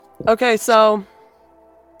Okay, so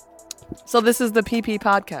this is the PP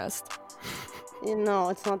podcast. No,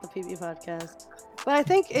 it's not the PB podcast. But I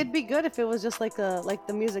think it'd be good if it was just like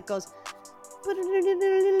the music goes.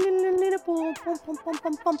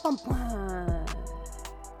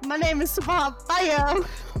 My name is Swap. I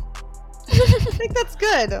think that's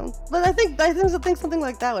good. But I think something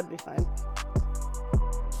like that would be fine.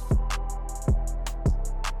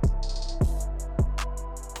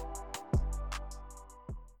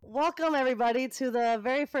 Welcome everybody to the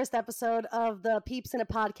very first episode of the Peeps in a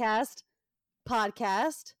Podcast.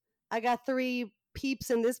 I got 3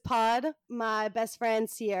 peeps in this pod. My best friend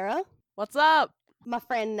Sierra, What's up? my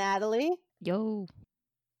friend Natalie, Yo.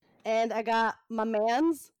 and I got my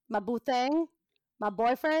mans, my boo-thang, my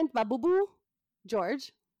boyfriend, my boo-boo,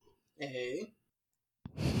 George. Hey.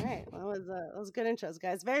 All right, well, that was good intros,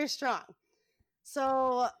 guys. Very strong.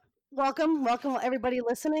 So, welcome everybody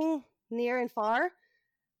listening near and far.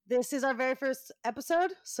 This is our very first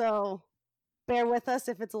episode, so bear with us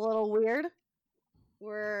if it's a little weird.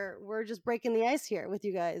 We're just breaking the ice here with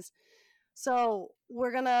you guys. So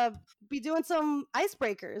we're gonna be doing some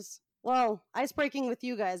icebreakers. Well, ice breaking with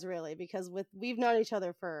you guys really, because we've known each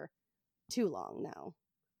other for too long now.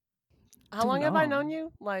 How long have I known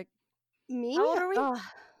you? Like, Me? how old are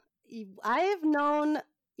we? I've known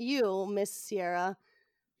you, Miss Sierra,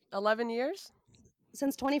 11 years?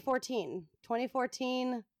 since 2014.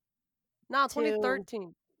 2014. No, To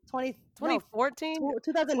 2013. 2014?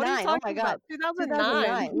 2009. Oh my god.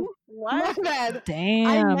 2009. What? My bad.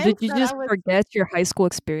 Damn. meant Did you that I just was- forget your high school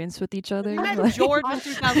experience with each other? I met Like- George in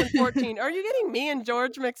 2014. Are you getting me and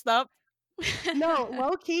George mixed up? No,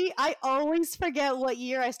 low key, I always forget what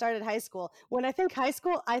year I started high school. When I think high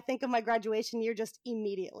school, I think of my graduation year just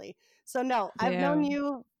immediately. So no, I've known Yeah.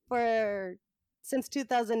 you since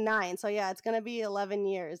 2009. So yeah, it's gonna be 11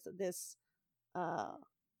 years this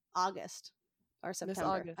August or September.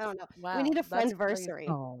 August. I don't know. Wow. We need a that's crazy. friendversary.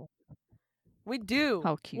 Oh. We do.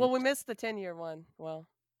 How cute. Well, we missed the 10-year one. Well.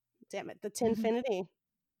 Damn it, the Tinfinity.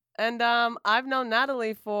 And I've known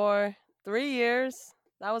Natalie for 3 years.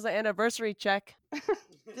 That was an anniversary check.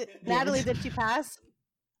 Natalie, did she pass?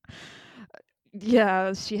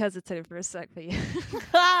 Yeah, she hesitated for a sec, but yeah.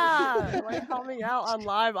 Why you call me out on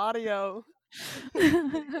live audio?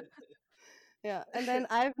 Yeah, and then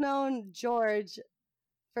I've known George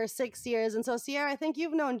for 6 years, and so Sierra, I think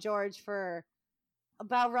you've known George for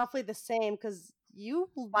about roughly the same, because you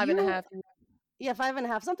 5.5 years. Yeah,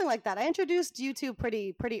 5.5, something like that. I introduced you two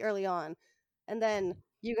pretty early on, and then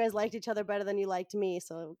you guys liked each other better than you liked me,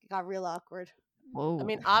 so it got real awkward. Whoa. I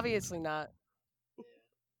mean, obviously not.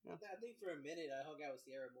 Yeah. I think for a minute I hung out with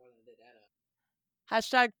Sierra more than I did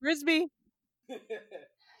Hashtag Frisbee. Anna.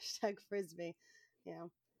 Hashtag Frisbee. Yeah.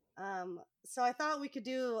 So I thought we could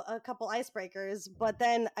do a couple icebreakers, but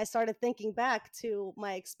then I started thinking back to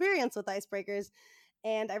my experience with icebreakers,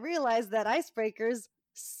 and I realized that icebreakers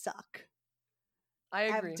suck. I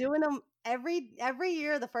agree. I'm doing them every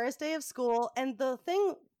year, the first day of school. And the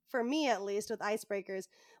thing for me, at least, with icebreakers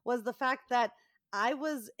was the fact that I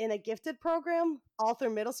was in a gifted program all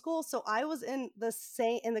through middle school. So I was in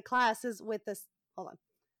the classes with this. Hold on.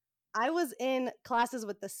 I was in classes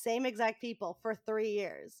with the same exact people for 3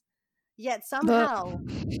 years. Yet somehow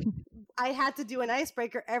I had to do an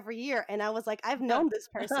icebreaker every year, and I was like, I've known this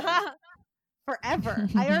person forever.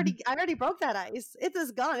 I already broke that ice. It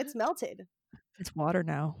is gone. It's melted. It's water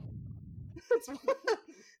now.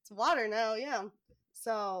 it's water now, yeah.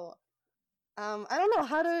 So I don't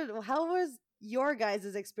know how was your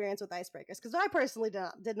guys' experience with icebreakers, because I personally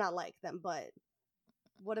did not like them, but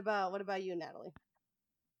what about you, Natalie?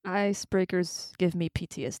 Icebreakers give me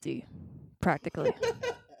PTSD, practically.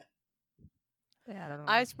 Yeah, I don't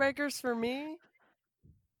know. Icebreakers for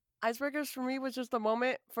me was just a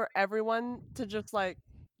moment for everyone to just like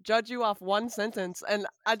judge you off one sentence, and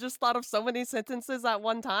I just thought of so many sentences at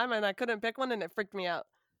one time and I couldn't pick one and it freaked me out.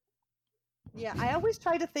 Yeah, I always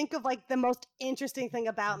try to think of like the most interesting thing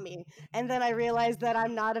about me, and then I realized that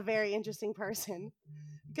I'm not a very interesting person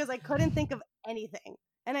because I couldn't think of anything.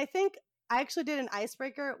 And I think I actually did an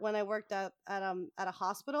icebreaker when I worked at a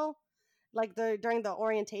hospital, like during the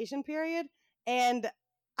orientation period, and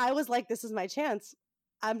I was like, this is my chance.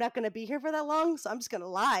 I'm not going to be here for that long, so I'm just going to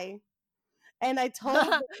lie. And I told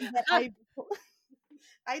them that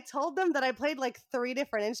I told them that I played like 3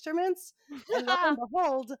 different instruments, and lo and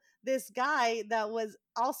behold, this guy that was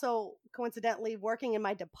also coincidentally working in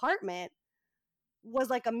my department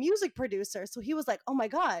was like a music producer. So he was like, "Oh my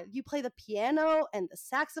god, you play the piano and the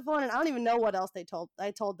saxophone," and I don't even know what else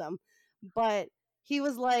I told them, but he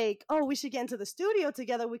was like, "Oh, we should get into the studio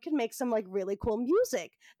together. We could make some like really cool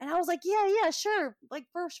music." And I was like, "Yeah, sure. Like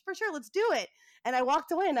for sure, let's do it." And I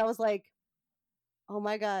walked away and I was like, "Oh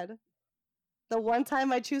my god. The one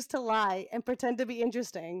time I choose to lie and pretend to be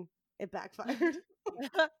interesting, it backfired."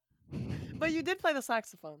 But you did play the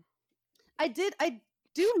saxophone. I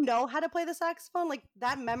do know how to play the saxophone. Like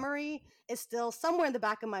that memory is still somewhere in the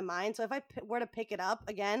back of my mind. So if I were to pick it up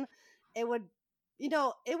again, it would,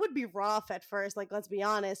 it would be rough at first. Like let's be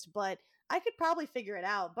honest, but I could probably figure it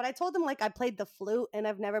out. But I told them like I played the flute, and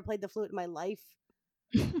I've never played the flute in my life.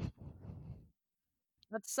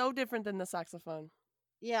 That's so different than the saxophone.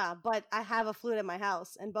 Yeah, but I have a flute at my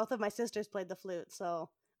house, and both of my sisters played the flute. So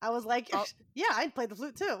I was like, Oh. yeah, I'd play the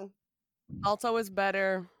flute too. Alto is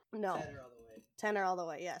better. No, Tenor all the way. tenor all the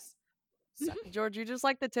way. Yes. George, you just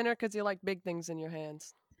like the tenor because you like big things in your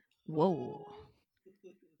hands. Whoa.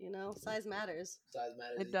 Size matters. Size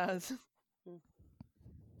matters. It does.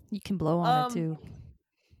 You can blow on it too.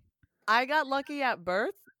 I got lucky at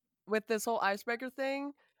birth with this whole icebreaker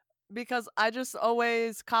thing because I just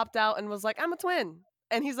always copped out and was like, I'm a twin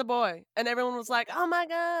and he's a boy. And everyone was like, oh my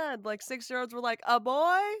God. Like 6-year-olds were like, a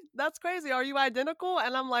boy? That's crazy. Are you identical?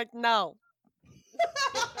 And I'm like, no,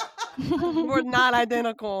 we're not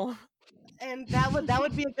identical. And that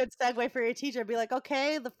would be a good segue for your teacher. Be like,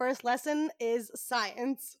 okay, the first lesson is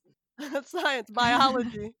science. Science,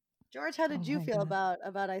 biology. George, how did Oh you my feel God.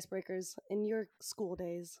 about icebreakers in your school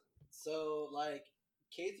days? So like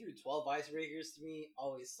K through 12 icebreakers to me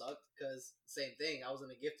always sucked because same thing. I was in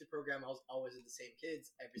a gifted program. I was always with the same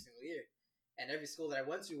kids every single year, and every school that I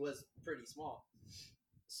went to was pretty small.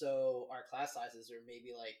 So our class sizes are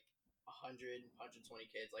maybe like 100, 120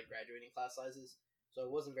 kids, like graduating class sizes. So it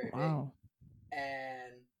wasn't very Wow. big.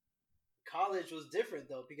 And college was different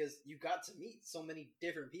though because you got to meet so many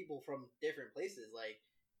different people from different places. Like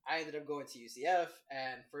I ended up going to UCF,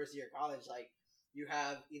 and first year of college, like you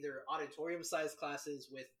have either auditorium sized classes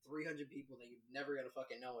with 300 people that you're never gonna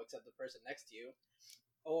fucking know except the person next to you,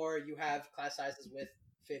 or you have class sizes with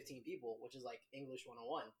 15 people, which is like English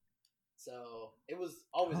 101. So it was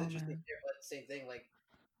always Oh, interesting man. there, but same thing. Like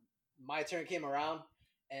my turn came around,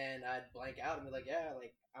 and I'd blank out and be like, "Yeah,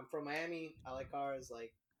 like I'm from Miami. I like cars.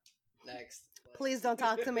 Like next." Like, Please don't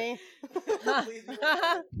talk to me. Please do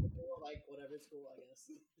not. Like whatever, it's cool, I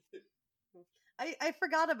guess. I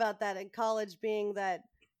forgot about that in college, being that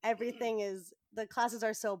the classes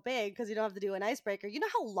are so big because you don't have to do an icebreaker. You know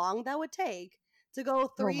how long that would take to go Oh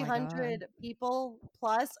my 300 people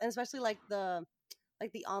plus, and especially like the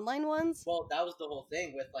online ones. Well, that was the whole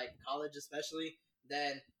thing with like college, especially.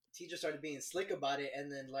 Then teachers started being slick about it,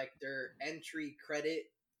 and then like their entry credit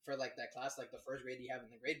for like that class, like the first grade you have in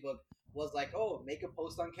the grade book, was like, oh, make a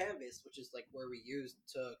post on Canvas, which is like where we use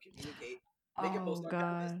to communicate. Make a post Oh on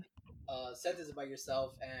Canvas, God. sentence about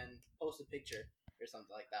yourself, and post a picture or something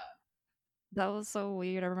like that. That was so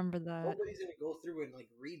weird. I remember that. Nobody's gonna go through and like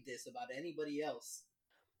read this about anybody else.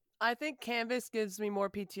 I think Canvas gives me more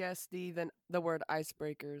PTSD than the word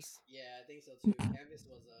icebreakers. Yeah, I think so too. Canvas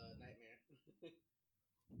was a nightmare.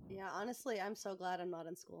 Yeah, honestly, I'm so glad I'm not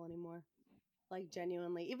in school anymore. Like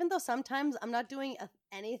genuinely, even though sometimes I'm not doing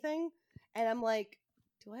anything, and I'm like,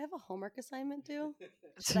 do I have a homework assignment due?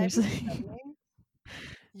 Should I be Seriously. studying?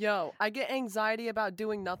 Yo, I get anxiety about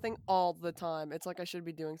doing nothing all the time. It's like I should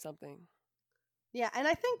be doing something. Yeah, and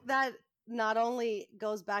I think that not only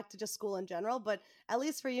goes back to just school in general, but at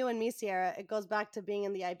least for you and me, Sierra, it goes back to being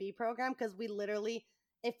in the IB program because we literally,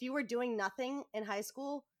 if you were doing nothing in high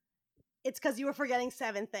school, it's because you were forgetting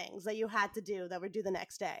 7 things that you had to do that were due the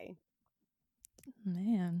next day.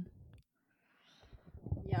 Man.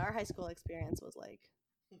 Yeah, our high school experience was like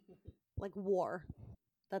war.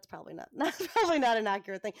 That's probably not that's probably not an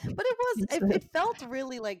accurate thing, but it felt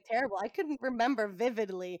really like terrible. I couldn't remember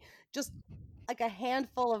vividly just like a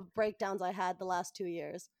handful of breakdowns I had the last 2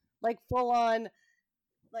 years, like full on,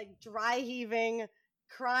 like dry heaving,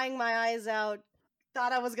 crying my eyes out,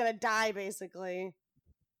 thought I was gonna die basically,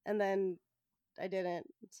 and then I didn't.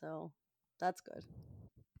 So that's good.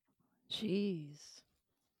 Jeez.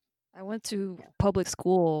 I went to public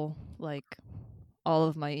school like all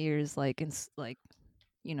of my years, like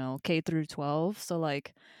K through 12. So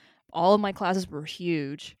like all of my classes were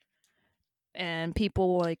huge, and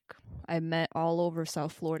people like I met all over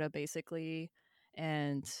South Florida basically,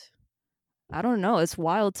 and I don't know, it's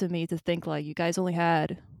wild to me to think like you guys only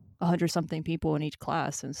had 100-something people in each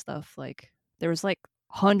class and stuff. Like there was like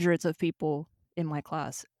hundreds of people in my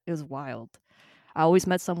class. It was wild. I always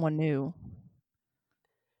met someone new.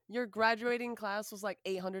 Your graduating class was like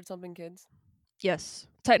 800 something kids. Yes,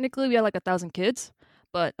 technically we had like 1,000 kids,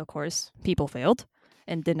 but of course people failed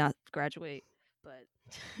and did not graduate. But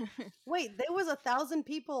Wait, there was 1,000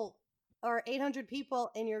 people or 800 people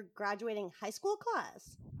in your graduating high school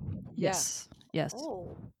class? Yeah. yes.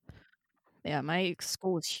 Oh, Yeah, my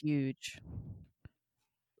school was huge.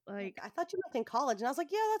 like Like, I thought you meant in college, and I was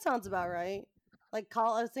like, yeah, that sounds about right. Like,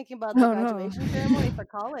 I was thinking about the oh no. graduation ceremony for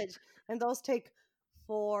college, and those take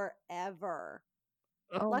forever.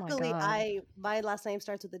 Oh my Luckily, god. my last name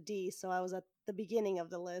starts with a D, so I was at the beginning of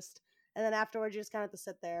the list, and then afterwards, you just kind of have to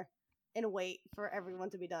sit there and wait for everyone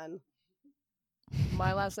to be done.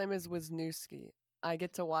 My last name is Wisniewski. I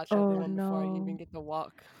get to watch Oh everyone before I even no. get to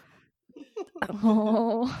walk.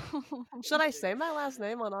 Oh. Should I say my last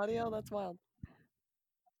name on audio? That's wild.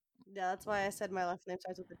 Yeah, that's why I said my last name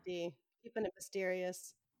starts with a D. Keeping it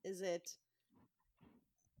mysterious. Is it?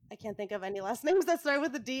 I can't think of any last names that start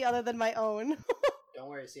with a D other than my own. Don't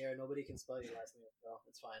worry, Sierra. Nobody can spell your last name, so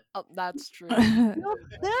it's fine. Oh, that's true. No,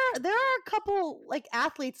 there are a couple like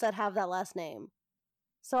athletes that have that last name.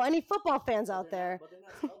 So any football fans But out they're there,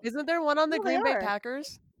 not spelled. Isn't there one on the No, they Green Bay are.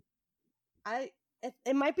 Packers?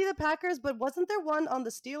 It might be the Packers, but wasn't there one on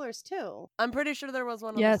the Steelers too? I'm pretty sure there was one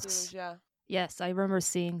on the Yes. Steelers, yeah. Yes, I remember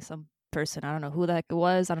seeing some person. I don't know who that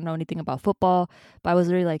was. I don't know anything about football, but I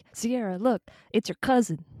was really like, Sierra, look, it's your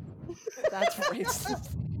cousin. That's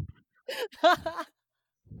racist.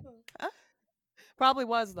 Probably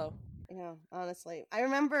was though. Yeah, honestly. I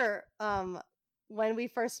remember when we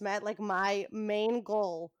first met, like my main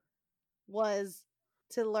goal was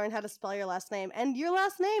to learn how to spell your last name. And your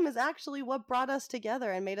last name is actually what brought us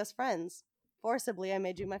together and made us friends. Forcibly, I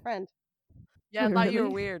made you my friend. Yeah, I thought you were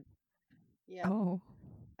Really? weird. Yeah. Oh.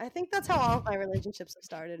 I think that's how all of my relationships have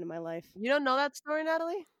started in my life. You don't know that story,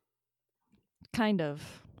 Natalie? Kind of,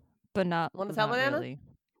 but not, Wanna tell not it, Anna? really.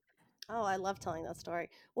 Oh, I love telling that story.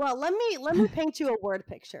 Well, let me paint you a word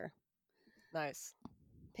picture. Nice.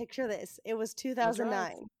 Picture this. It was Close your eyes.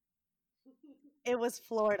 2009. It was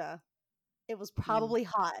Florida. It was probably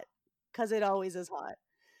hot because it always is hot.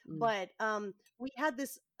 Mm. But we had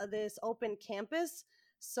this open campus,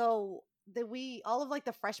 so that all of like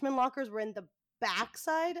the freshman lockers were in the back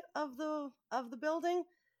side of the building,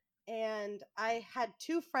 and I had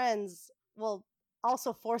two friends. Well,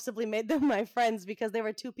 also forcibly made them my friends because they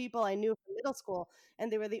were two people I knew from middle school,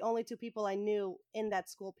 and they were the only two people I knew in that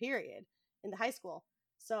school period in the high school.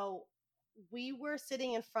 So we were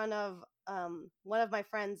sitting in front of one of my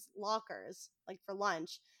friend's lockers, like for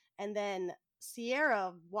lunch, and then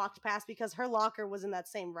Sierra walked past because her locker was in that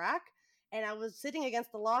same rack, and I was sitting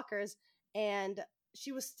against the lockers, and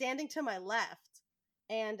she was standing to my left.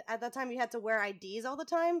 And at that time, you had to wear IDs all the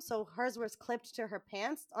time, so hers was clipped to her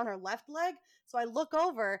pants on her left leg. So I look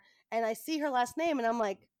over and I see her last name, and I'm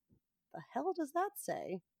like, "The hell does that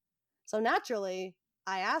say?" So naturally,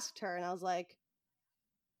 I asked her, and I was like,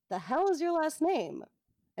 "The hell is your last name?"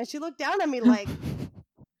 And she looked down at me like,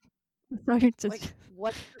 Sorry to like,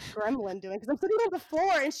 what's this gremlin doing? Because I'm sitting on the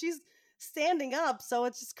floor and she's standing up, so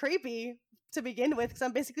it's just creepy to begin with because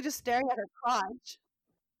I'm basically just staring at her crotch.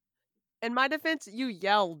 In my defense, you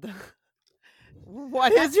yelled.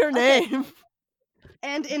 What is your Okay. name?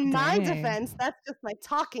 And in my Dang. defense, that's just my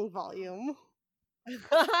talking volume.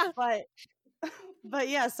 But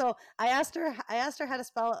yeah, so I asked her how to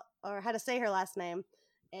spell or how to say her last name,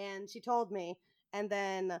 and she told me. And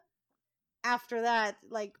then after that,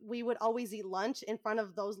 like we would always eat lunch in front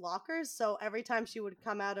of those lockers. So every time she would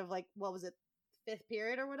come out of like what was it, 5th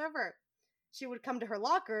period or whatever, she would come to her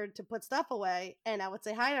locker to put stuff away, and I would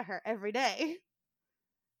say hi to her every day.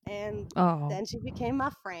 And Oh. then she became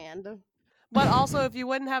my friend. But also, if you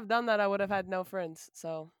wouldn't have done that, I would have had no friends.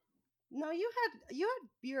 So No, you had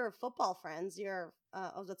your football friends, your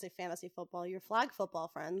I was about to say fantasy football, your flag football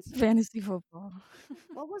friends. Fantasy football.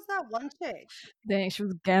 What was that one chick? Dang, she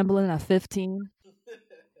was gambling at 15.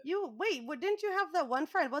 Didn't you have that one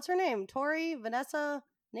friend? What's her name? Tori, Vanessa,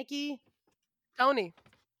 Nikki, Tony.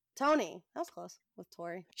 Tony. That was close with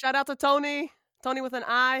Tori. Shout out to Tony. Tony with an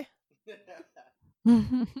I.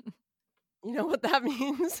 Oh You know what that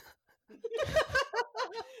means?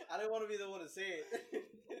 I didn't want to be the one to say it.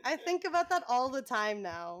 I think about that all the time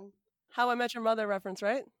now. How I Met Your Mother reference,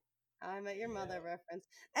 right? How I Met Your Mother reference.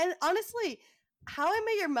 And honestly, How I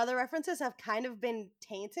Met Your Mother references have kind of been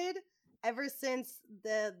tainted ever since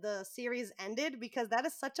the series ended because that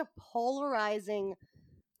is such a polarizing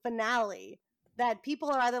finale that people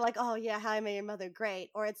are either like, oh yeah, How I Met Your Mother, great,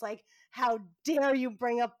 or it's like, how dare you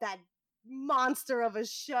bring up that monster of a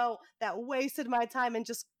show that wasted my time, and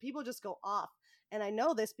just people just go off. And I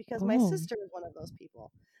know this because my sister is one of those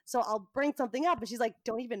people. So I'll bring something up and she's like,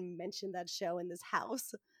 don't even mention that show in this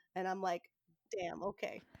house. And I'm like, damn,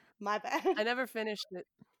 okay, my bad. I never finished it.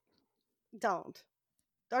 Don't.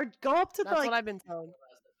 or go up to That's the what I've been told.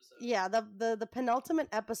 Last episode. yeah, the penultimate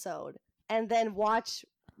episode, and then watch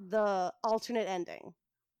the alternate ending,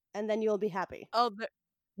 and then you'll be happy. Oh,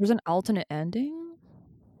 There's an alternate ending?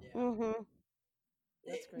 Yeah. Mm-hmm.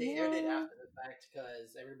 They aired it after the fact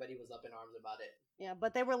because everybody was up in arms about it. Yeah,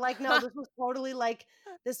 but they were like, no, this was totally like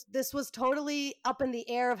this was totally up in the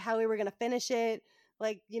air of how we were gonna finish it.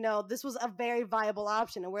 Like, you know, this was a very viable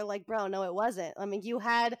option, and we're like, bro, no, it wasn't. I mean, you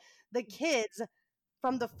had the kids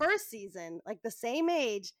from the first season, like the same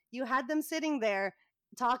age, you had them sitting there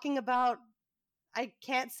talking about. I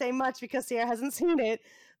can't say much because Sierra hasn't seen it,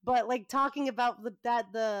 but like talking about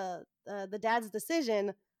the dad's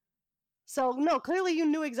decision. So no, clearly you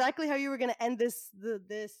knew exactly how you were going to end this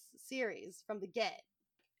series from the get.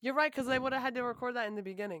 you're right, because they would have had to record that in the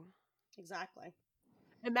beginning. Exactly.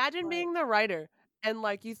 Imagine Right. being the writer and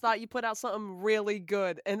like you thought you put out something really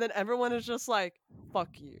good, and then everyone is just like,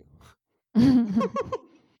 "Fuck you," and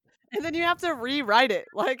then you have to rewrite it.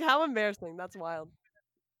 Like, how embarrassing! That's wild.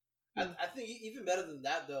 I think even better than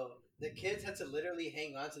that though, the kids had to literally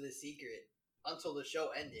hang on to the secret until the show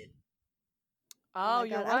ended. Oh, my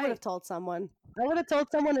you're God, I would right. have told someone. I would have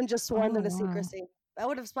told someone and just sworn them to wow. secrecy. I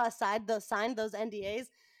would have signed those NDAs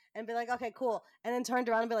and be like, okay, cool, and then turned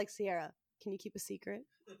around and be like, Sierra, can you keep a secret?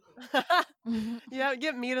 Yeah,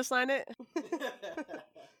 get me to sign it.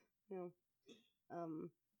 Yeah.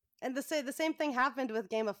 And the same thing happened with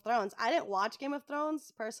Game of Thrones. I didn't watch Game of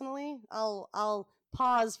Thrones personally. I'll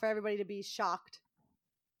pause for everybody to be shocked.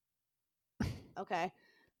 Okay.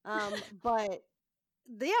 But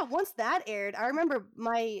yeah, once that aired, I remember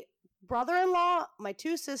my brother-in-law, my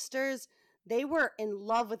two sisters, they were in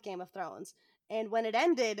love with Game of Thrones. And when it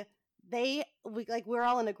ended, we were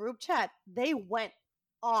all in a group chat. They went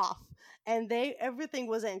off, and everything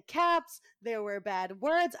was in caps. There were bad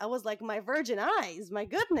words. I was like, my virgin eyes, my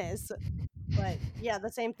goodness. But yeah,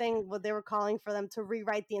 the same thing. They were calling for them to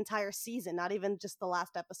rewrite the entire season, not even just the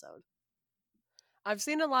last episode. I've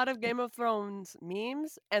seen a lot of Game of Thrones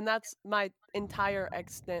memes, and that's my entire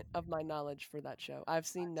extent of my knowledge for that show. I've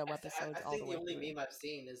seen no episodes I all the think way the only through. meme I've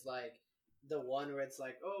seen is like the one where it's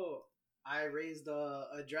like, oh, I raised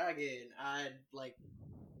a dragon. I like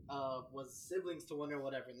was siblings to one or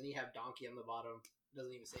whatever, and then you have Donkey on the bottom.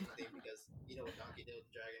 Doesn't even say anything because you know what Donkey did with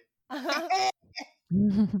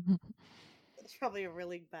the dragon. It's probably a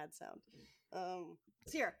really bad sound.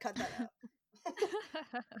 Sierra, cut that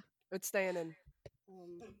out. It's staying in.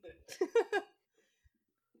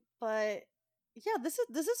 But yeah, this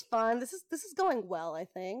is fun. This is going well, I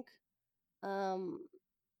think.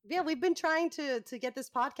 Yeah, we've been trying to get this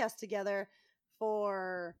podcast together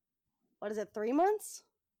for what is it, 3 months?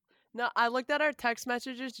 No, I looked at our text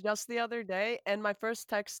messages just the other day, and my first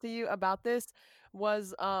text to you about this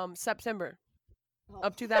was September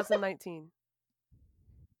of 2019.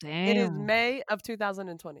 It is Damn. May of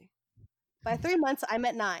 2020. By 3 months, I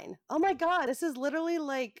meant 9. Oh my God, this is literally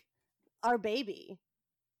like our baby.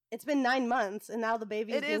 It's been 9 months, and now the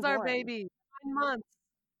baby It is being our born. baby. 9 months.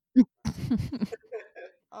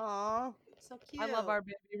 Aw, so cute. I love our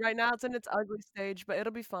baby. Right now, it's in its ugly stage, but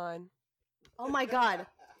it'll be fine. Oh my God.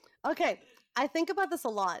 Okay, I think about this a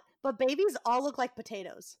lot, but babies all look like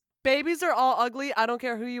potatoes. Babies are all ugly. I don't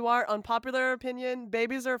care who you are. Unpopular opinion.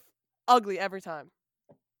 Babies are ugly every time.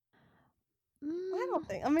 I don't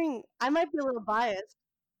think. I mean, I might be a little biased.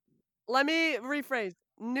 Let me rephrase.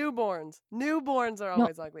 Newborns. Newborns are No.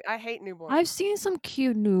 always ugly. I hate newborns. I've seen some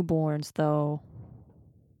cute newborns though.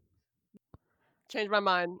 Change my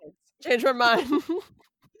mind. Change my mind.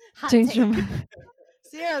 Hot Change take. your mind.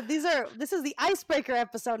 Sierra, this is the icebreaker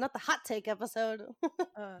episode, not the hot take episode.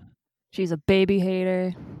 She's a baby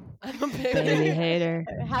hater. I'm a Baby baby. hater.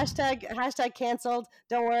 Hashtag canceled.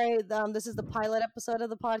 Don't worry. This is the pilot episode of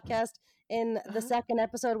the podcast. In the second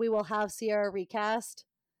episode, we will have Sierra recast.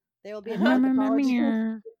 There will be a dark apology.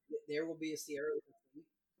 There will be a Sierra.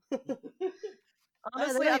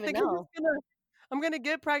 Honestly, don't I even think know. I'm gonna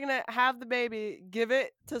get pregnant, have the baby, give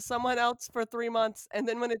it to someone else for 3 months, and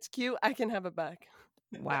then when it's cute, I can have it back.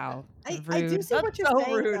 Wow. I do Rude. see what That's you're so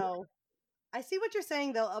saying, rude. though. I see what you're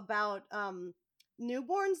saying, though, about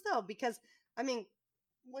newborns, though, because, I mean,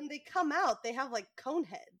 when they come out, they have, like, cone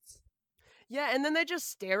heads. Yeah, and then they just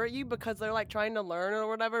stare at you because they're like trying to learn or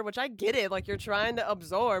whatever, which I get it. Like you're trying to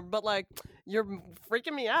absorb, but like you're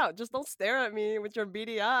freaking me out. Just don't stare at me with your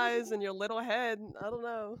beady eyes and your little head. I don't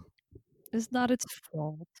know. It's not its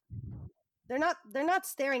fault. They're not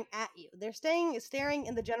staring at you. They're staring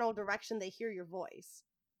in the general direction they hear your voice.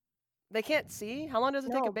 They can't see. How long does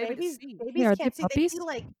it take a baby babies, to see? babies Yeah, are can't they see. They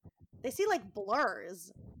puppies? see like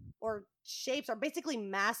blurs or shapes, or basically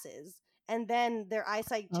masses, and then their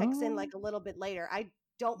eyesight checks in Oh. like a little bit later. I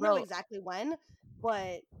don't know Bro. exactly when,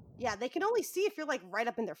 but yeah, they can only see if you're like right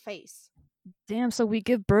up in their face. Damn, so we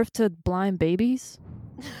give birth to blind babies?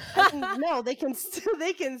 I mean, no, they can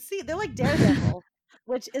they can see. They're like Daredevil,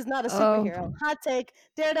 which is not a superhero. Hot take: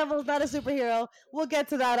 Daredevil is not a superhero. We'll get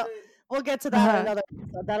to that. We'll get to that in another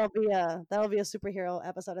episode. That'll be a superhero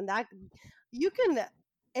episode, and that you can.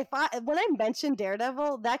 When I mention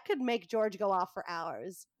Daredevil, that could make George go off for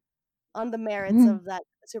hours on the merits of that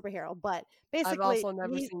superhero. But basically, I've also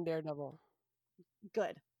never seen Daredevil.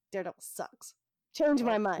 Good. Daredevil sucks. Change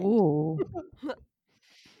my mind. Ooh.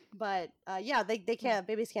 But yeah, they can't.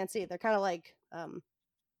 Babies can't see. They're kind of like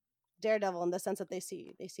Daredevil in the sense that they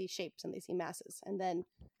see shapes and they see masses. And then,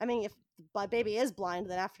 I mean, if my baby is blind,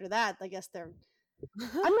 then after that, I guess they're.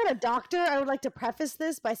 I'm not a doctor. I would like to preface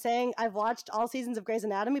this by saying I've watched all seasons of Grey's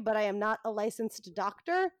Anatomy, but I am not a licensed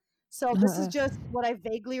doctor. So this is just what I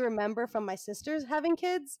vaguely remember from my sisters having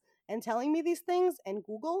kids and telling me these things and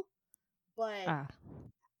Google. But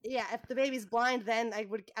yeah, if the baby's blind, then I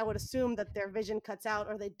would assume that their vision cuts out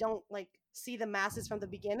or they don't like see the masses from the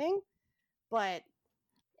beginning. But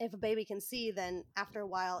if a baby can see, then after a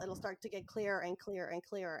while it'll start to get clearer and clearer and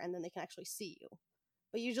clearer, and then they can actually see you.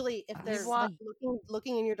 But usually, if they're like,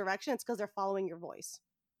 looking in your direction, it's because they're following your voice.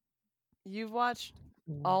 You've watched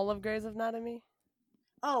all of Grey's Anatomy?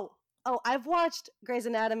 Oh, I've watched Grey's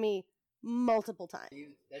Anatomy multiple times.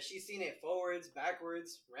 She's seen it forwards,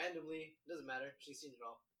 backwards, randomly. Doesn't matter. She's seen it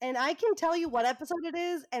all. And I can tell you what episode it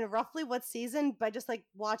is and roughly what season by just like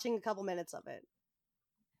watching a couple minutes of it.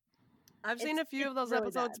 I've seen a few of those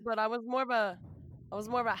episodes, but I was more of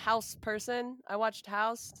a House person. I watched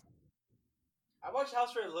House. I watched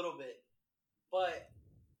House for a little bit, but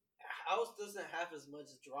House doesn't have as much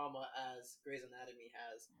drama as Grey's Anatomy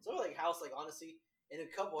has. So like House, like honestly, in a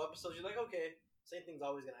couple episodes, you're like, okay, same thing's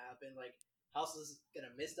always gonna happen. Like House is gonna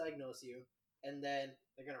misdiagnose you, and then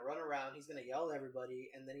they're gonna run around. He's gonna yell at everybody,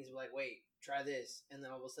 and then he's like, wait, try this, and then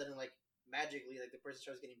all of a sudden, like magically, like the person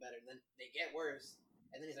starts getting better, and then they get worse,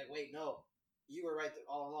 and then he's like, wait, no, you were right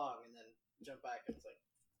all along, and then jump back, and it's like,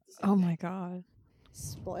 oh my god!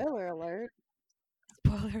 Spoiler alert.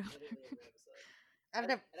 Spoiler alert. I've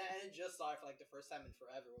never. And I just saw it for like the first time in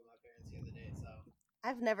forever with my parents the other day. So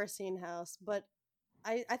I've never seen House, but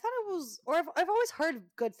I thought it was, or I've always heard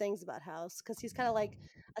good things about House because he's kind of like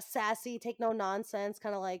a sassy, take no nonsense,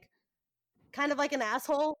 kind of like an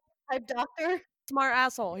asshole type doctor. Smart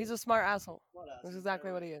asshole. He's a smart asshole. That's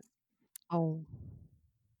exactly what he is. Oh.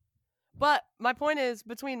 But my point is,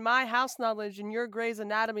 between my House knowledge and your Grey's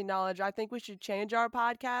Anatomy knowledge, I think we should change our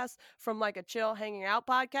podcast from like a chill hanging out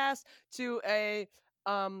podcast to a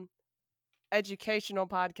educational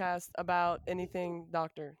podcast about anything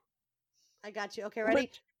doctor. I got you. Okay,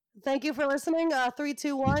 ready? Thank you for listening. 3,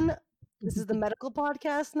 2, 1. This is the medical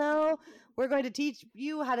podcast now. We're going to teach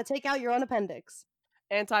you how to take out your own appendix.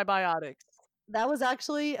 Antibiotics. That was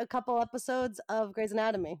actually a couple episodes of Grey's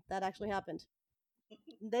Anatomy. That actually happened.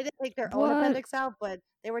 They didn't take their own appendix out, but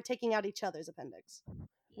they were taking out each other's appendix.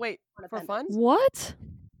 Wait, for fun? What?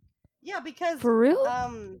 Yeah, because for real?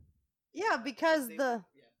 Yeah, because the.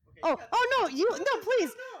 Oh no!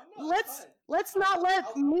 Please. Let's not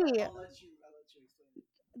let me. I'll let you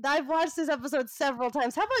explain. I've watched this episode several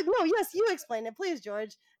times. How about no? Yes, you explain it, please,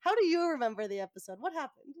 George. How do you remember the episode? What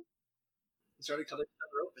happened? It started cutting each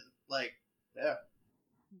other open. Like, yeah.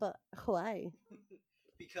 But why?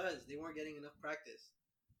 Because they weren't getting enough practice.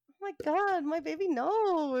 Oh my god, my baby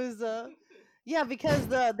knows. Yeah, because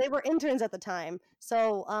they were interns at the time.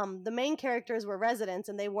 So the main characters were residents,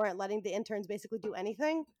 and they weren't letting the interns basically do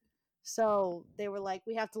anything. So they were like,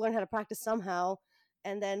 we have to learn how to practice somehow.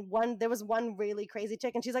 And then there was one really crazy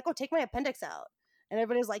chick, and she's like, oh, take my appendix out. And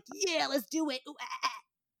everybody was like, yeah, let's do it. Ooh, ah, ah.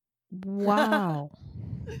 Wow.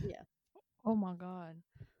 Yeah. Oh my god.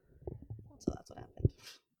 So that's what happened.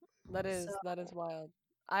 That is wild.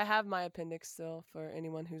 I have my appendix still, for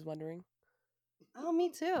anyone who's wondering. Oh, me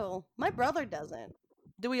too. My brother doesn't.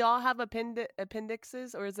 Do we all have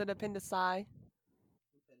appendixes, or is it appendici?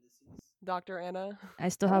 Dr. Anna? I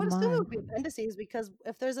still have mine. I would assume it would be appendices, because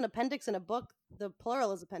if there's an appendix in a book, the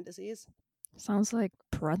plural is appendices. Sounds like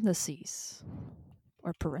parentheses.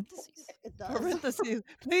 Or parentheses. It does. Parentheses.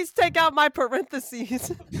 Please take out my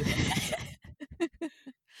parentheses.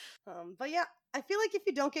 But yeah, I feel like if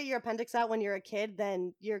you don't get your appendix out when you're a kid,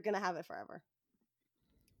 then you're gonna have it forever.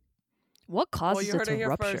 What causes you heard it to it here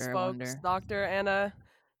rupture? first, I folks. wonder.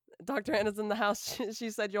 Dr. Anna's in the house. She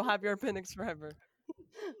said you'll have your appendix forever.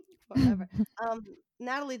 Forever.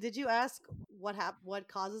 Natalie, did you ask what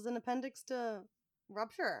causes an appendix to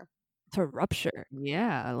rupture? To rupture?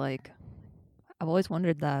 Yeah, like I've always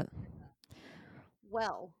wondered that.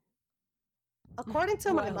 Well, According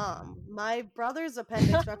to my Well. mom, my brother's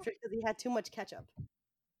appendix ruptured because he had too much ketchup.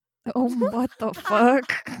 Oh, what the fuck?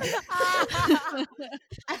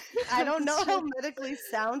 I don't know how medically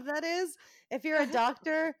sound that is. If you're a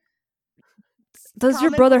doctor, Does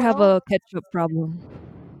your comment brother have below. a ketchup problem?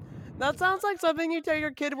 That sounds like something you tell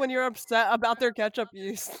your kid when you're upset about their ketchup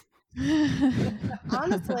use.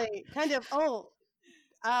 Honestly, kind of. Oh,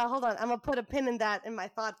 hold on. I'm gonna put a pin in that in my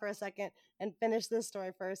thought for a second and finish this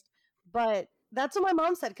story first. But that's what my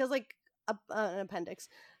mom said because, like, an appendix,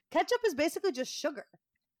 ketchup is basically just sugar.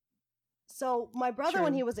 So my brother,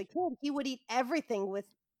 when True. he was a kid, he would eat everything with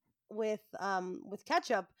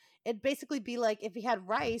ketchup. It'd basically be like if he had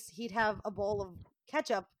rice, he'd have a bowl of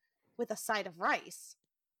ketchup with a side of rice.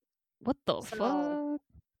 What the So fuck?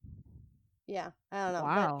 yeah, I don't know, but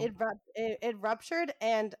Wow. it ruptured,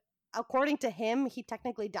 and according to him, he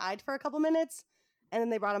technically died for a couple minutes, and then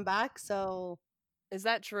they brought him back. So Is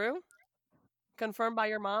that true? Confirmed by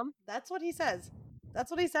your mom? that's what he says. That's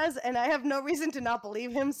what he says, and I have no reason to not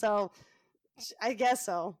believe him. So I guess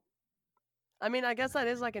so. I mean, I guess that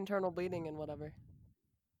is like internal bleeding and whatever.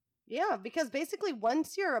 Yeah, because basically,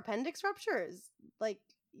 once your appendix ruptures, like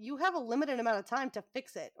you have a limited amount of time to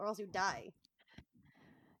fix it, or else you die.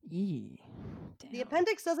 Yee. The Damn.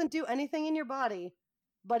 appendix doesn't do anything in your body,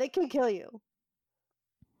 but it can kill you.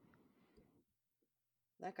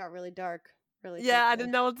 That got really dark. Really Yeah, I quickly.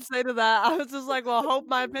 didn't know what to say to that. I was just like, well, I hope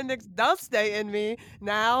my appendix does stay in me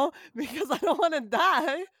now because I don't want to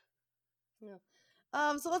die.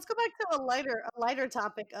 So let's go back to a lighter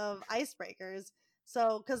topic of icebreakers.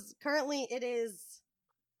 So, because currently it is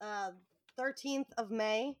 13th of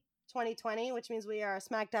May, 2020, which means we are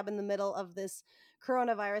smack dab in the middle of this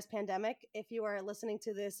coronavirus pandemic. If you are listening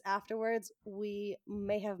to this afterwards, we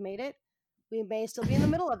may have made it. We may still be in the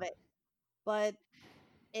middle of it. But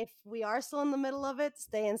if we are still in the middle of it,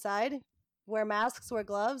 stay inside, wear masks, wear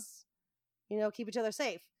gloves, keep each other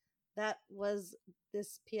safe. That was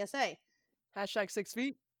this PSA. Hashtag 6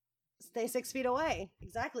 feet. Stay 6 feet away.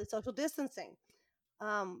 Exactly. Social distancing.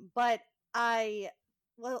 But I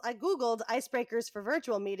Googled icebreakers for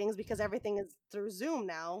virtual meetings because everything is through Zoom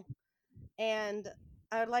now. And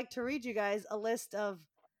I would like to read you guys a list of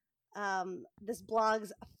this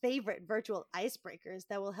blog's favorite virtual icebreakers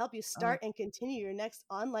that will help you start and continue your next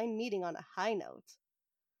online meeting on a high note.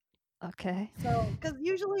 Okay. So, because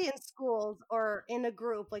usually in schools or in a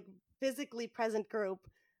group, like physically present group,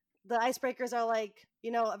 the icebreakers are like,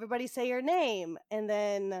 everybody say your name and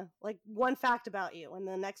then like one fact about you, and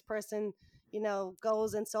the next person,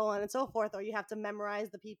 goes and so on and so forth, or you have to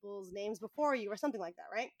memorize the people's names before you or something like that,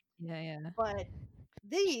 right? Yeah. But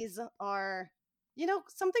these are,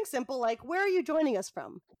 something simple like, where are you joining us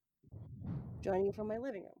from? Joining you from my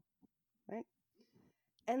living room, right?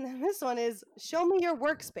 And then this one is, show me your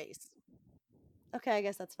workspace. Okay, I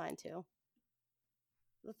guess that's fine too.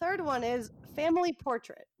 The third one is family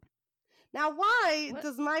portrait. Now, why What?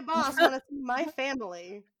 does my boss want to see my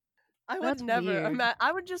family? I would That's never. weird.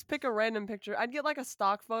 I would just pick a random picture. I'd get like a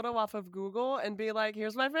stock photo off of Google and be like,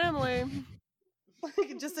 "Here's my family."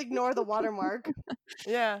 Just ignore the watermark.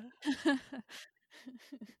 Yeah.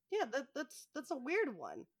 Yeah, that's a weird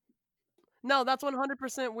one. No, that's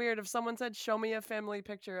 100% weird. If someone said, "Show me a family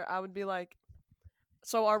picture," I would be like,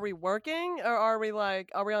 "So are we working or are we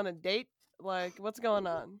on a date? Like, what's going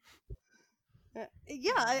on?"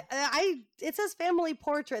 Yeah, it says family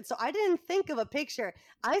portrait, so I didn't think of a picture.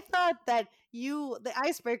 I thought that the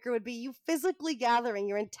icebreaker would be you physically gathering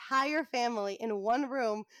your entire family in one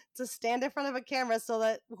room to stand in front of a camera so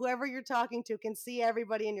that whoever you're talking to can see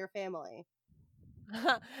everybody in your family.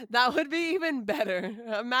 That would be even better.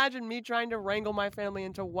 Imagine me trying to wrangle my family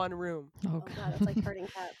into one room. Oh god, it's like herding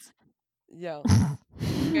cats. Yo,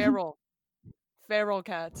 feral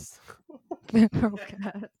cats. Feral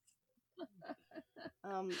cat.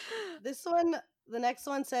 The next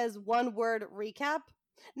one says one word recap.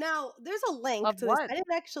 Now, there's a link Of to what? this. I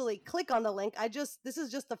didn't actually click on the link. This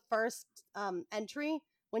is just the first entry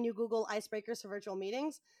when you Google icebreakers for virtual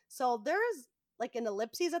meetings. So there's like an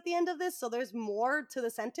ellipses at the end of this, so there's more to the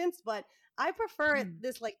sentence, but I prefer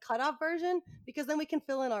this like cutoff version because then we can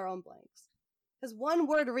fill in our own blanks. Because one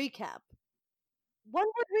word recap. One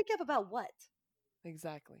word recap about what?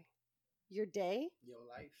 Exactly. Your day? Your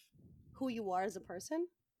life. Who you are as a person?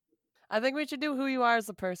 I think we should do who you are as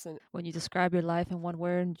a person. When you describe your life in one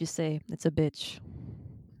word, you say it's a bitch.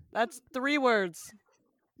 That's 3 words.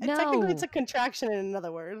 Technically, No. it's a contraction in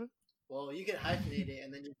another word. Well, you can hyphenate it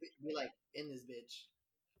and then you be like, in this bitch.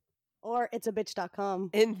 Or it's a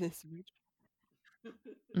bitch.com. In this bitch.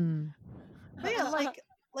 But yeah,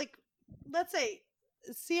 like let's say,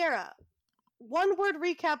 Sierra, one word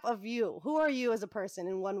recap of you. Who are you as a person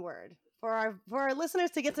in one word? For our listeners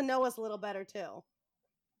to get to know us a little better too.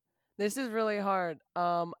 This is really hard.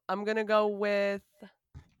 I'm gonna go with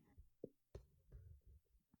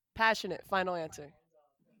passionate. Final answer.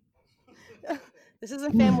 This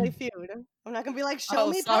isn't Family Feud. I'm not gonna be like, show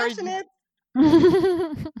me sorry. passionate.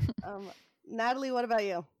 Natalie, what about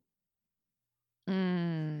you?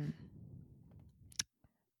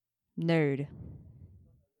 Nerd.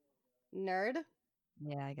 Nerd?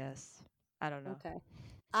 Yeah, I guess. I don't know. Okay.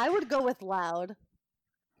 I would go with loud.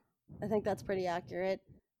 I think that's pretty accurate.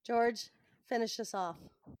 George, finish us off.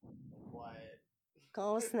 Quiet.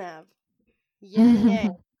 Go snap. Yin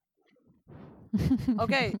yang.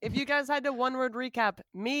 Okay, if you guys had to one word recap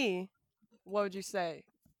me, what would you say?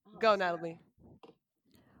 Go, Natalie.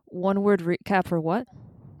 One word recap for what?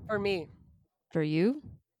 For me. For you?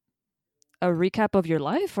 A recap of your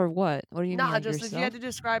life or what? What do you mean? Nah, Like just if yourself? you had to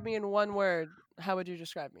describe me in one word, how would you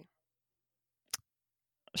describe me?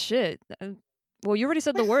 Shit. Well, you already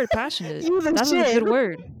said the word passionate. You the That's a shit. good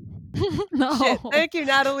word. No. Shit. Thank you,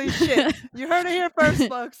 Natalie. Shit. You heard it here first,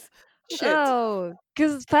 folks. Shit. Oh,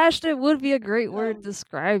 because passionate would be a great word to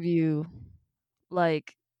describe you.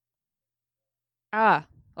 Like,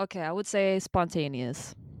 okay, I would say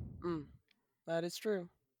spontaneous. That is true.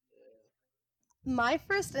 My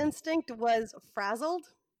first instinct was frazzled.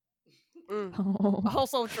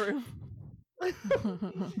 Also true. Because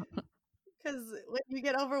when you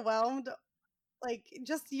get overwhelmed, like,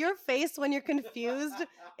 just your face when you're confused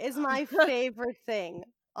is my favorite thing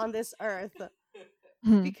on this earth.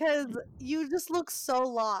 Because you just look so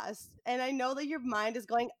lost. And I know that your mind is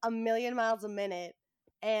going a million miles a minute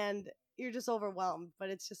and you're just overwhelmed. But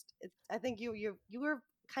I think you were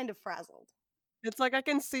kind of frazzled. It's like I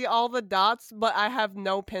can see all the dots, but I have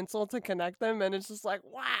no pencil to connect them, and it's just like,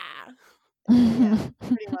 wow. Yeah,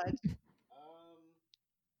 pretty much.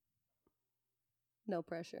 No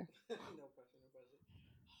pressure. No pressure.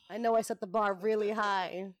 I know I set the bar really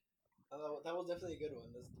high. That was definitely a good one.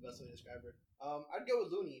 That's the best way to describe her. I'd go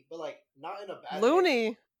with loony, but like not in a bad Loony?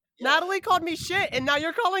 way. Yeah. Natalie called me shit, and now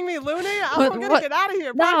you're calling me loony? What- I'm gonna what? get out of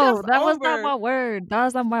here. No, Podcast's that was not over. my word. That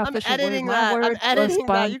was not my I'm official editing word. that. My I'm word was editing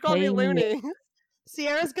that. You called me spontaneous. loony.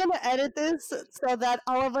 Sierra's gonna edit this so that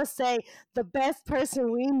all of us say the best person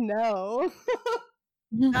we know.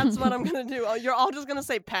 That's what I'm gonna do. You're all just gonna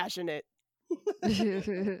say passionate.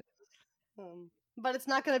 But it's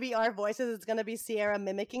not gonna be our voices. It's gonna be Sierra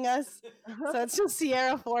mimicking us. So it's just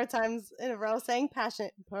Sierra 4 times in a row saying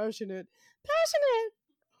passionate, passionate, passionate.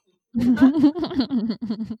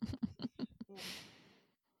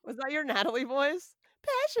 Was that your Natalie voice?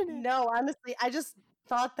 Passionate. No, honestly, I just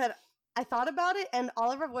thought about it, and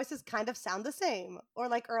all of our voices kind of sound the same, or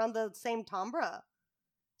like are on the same timbre.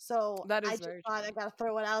 So That is I just very thought I gotta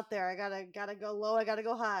throw it out there. I gotta go low. I gotta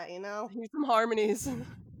go high. You know, Need some harmonies.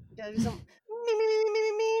 gotta do some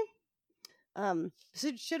me.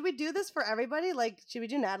 So should we do this for everybody? Like, should we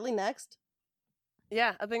do Natalie next?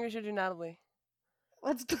 Yeah, I think we should do Natalie.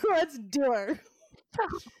 Let's do her. Let's do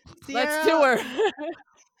her.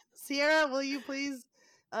 Sierra, will you please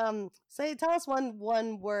tell us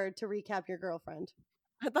one word to recap your girlfriend?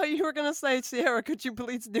 I thought you were gonna say, Sierra, could you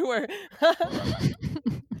please do her?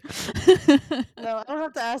 No, I don't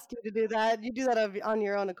have to ask you to do that. You do that on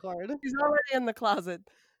your own accord. She's already in the closet.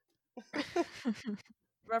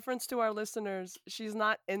 Reference to our listeners, she's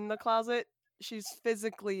not in the closet. She's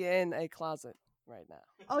physically in a closet right now.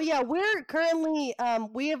 Oh yeah, we're currently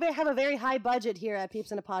we have a very high budget here at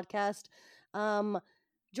Peeps in a Podcast.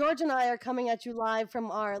 George and I are coming at you live from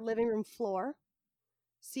our living room floor.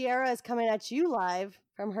 Sierra is coming at you live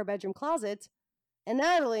from her bedroom closet, and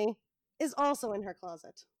Natalie is also in her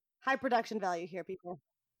closet. High production value here, people.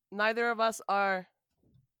 Neither of us are,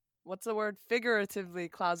 what's the word? Figuratively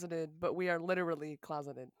closeted, but we are literally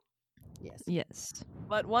closeted. Yes. Yes.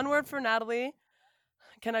 But one word for Natalie.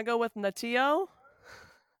 Can I go with Natio?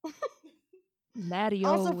 Natty.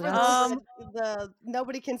 Also, for Um, the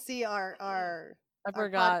nobody can see our I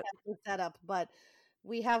forgot. podcasting setup, but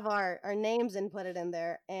we have our names inputted in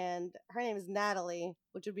there, and her name is Natalie,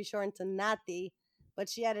 which would be shortened to Natty, but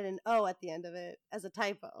she added an O at the end of it as a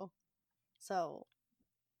typo. So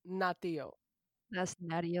Natio. That's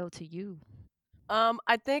Natty-O to you.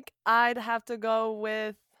 I think I'd have to go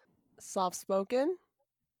with soft spoken.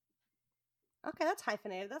 okay, that's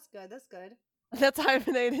hyphenated. That's good. That's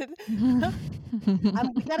hyphenated.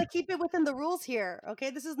 We gotta keep it within the rules here. Okay,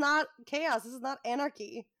 this is not chaos. This is not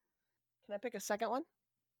anarchy. Can I pick a second one?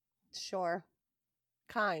 Sure.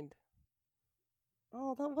 Kind.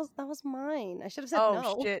 Oh, that was mine. I should have said Oh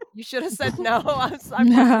no. shit! You should have said no. I'm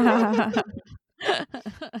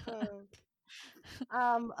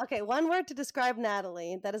Okay, one word to describe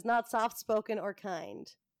Natalie that is not soft-spoken or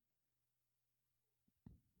kind.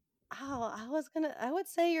 Oh, I would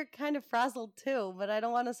say you're kind of frazzled too, but I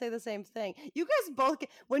don't want to say the same thing. You guys both,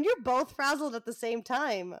 when you're both frazzled at the same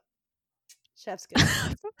time, chef's good.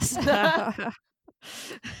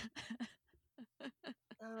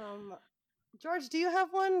 George, do you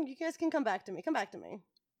have one? You guys can come back to me. Come back to me.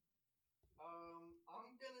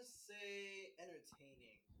 I'm gonna say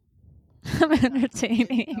entertaining. I'm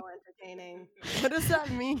entertaining. So entertaining. What does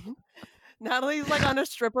that mean? Natalie's like on a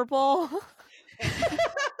stripper pole.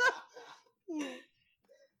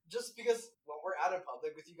 Just because when we're out in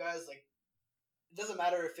public with you guys, like, it doesn't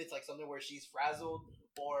matter if it's like something where she's frazzled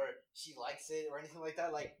or she likes it or anything like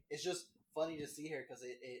that. Like, it's just funny to see her because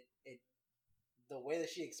it the way that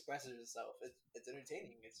she expresses herself, it's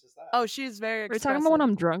entertaining. It's just that. Oh, she's very Are you expressive. talking about when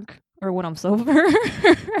I'm drunk or when I'm sober?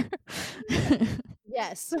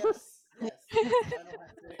 Yes. Yes.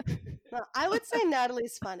 No, I would say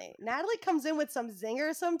Natalie's funny. Natalie comes in with some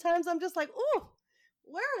zinger sometimes. I'm just like, ooh,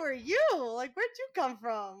 where were you? Like, where'd you come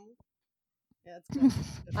from? Yeah, it's good.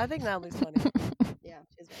 I think Natalie's funny. Yeah,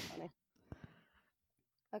 she's very funny.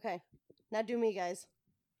 Okay, now do me, guys.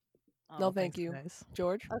 No, Oh, thank thanks, you. guys.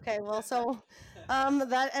 George? Okay, well, so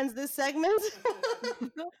that ends this segment.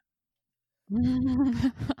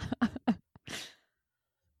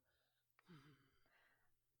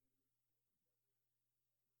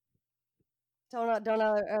 Don't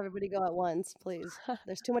let everybody go at once, please.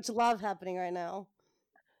 There's too much love happening right now.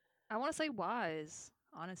 I want to say wise,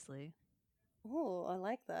 honestly. Oh, I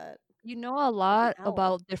like that. You know a lot owl.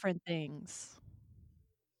 about different things.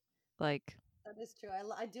 Like, That is true.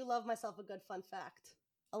 I do love myself a good fun fact.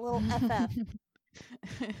 A little FF.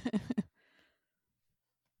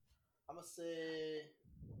 I'm gonna say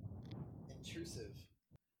intrusive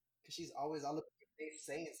because she's always on the face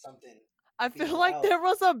saying something. I Feel feel like out. there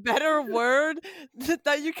was a better word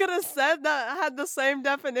that you could have said that had the same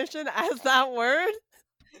definition as that word.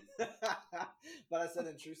 But I said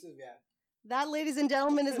intrusive, yeah. That, ladies and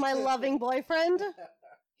gentlemen, is my loving boyfriend.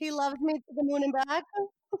 He loves me to the moon and back.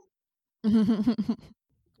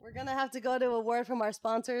 We're gonna have to go to a word from our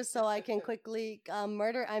sponsors so I can quickly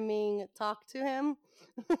talk to him.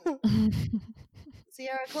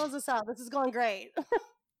 Sierra, close us out. This is going great.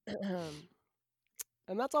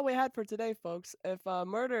 And that's all we had for today, folks. If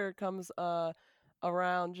murder comes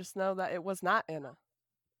around, just know that it was not Anna.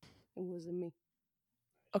 It wasn't me.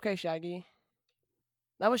 Okay, Shaggy.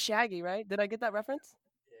 That was Shaggy, right? Did I get that reference?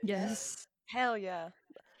 Yes. Hell yeah.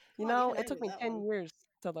 You Come on, you know, can it took handle me that 10 one. years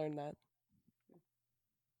to learn that.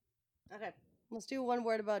 Okay, let's do one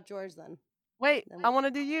word about George then. Wait, Then I want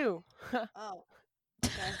to do you. Oh,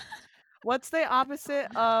 okay. What's the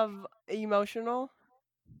opposite of emotional?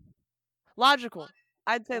 Logical.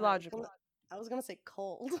 I'd say logical. I was gonna say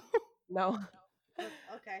cold. No.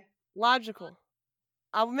 Okay. Logical.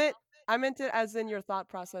 I meant it as in your thought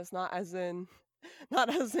process, not as in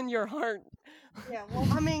your heart. Yeah, well,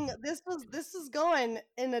 I mean, this is going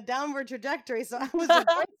in a downward trajectory, so I was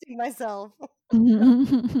bracing myself.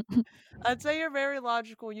 I'd say you're very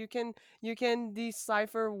logical. You can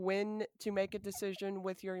decipher when to make a decision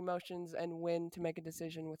with your emotions and when to make a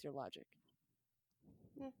decision with your logic.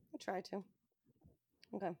 I try to.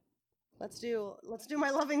 Okay. Let's do my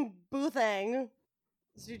loving boo thing.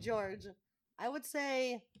 Let's do George. I would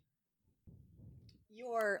say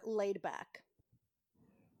you're laid back.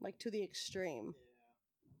 Like to the extreme.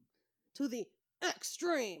 To the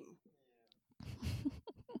extreme.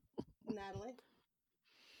 Natalie?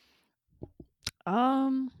 I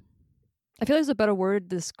feel like there's a better word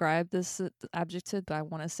to describe this adjective, but I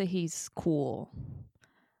want to say he's cool.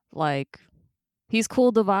 Like, he's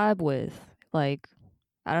cool to vibe with. Like,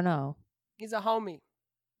 I don't know. He's a homie.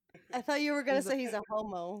 I thought you were gonna say he's a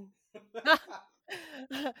homo.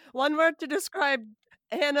 One word to describe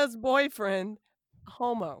Anna's boyfriend,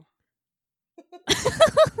 homo.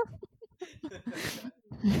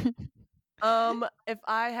 If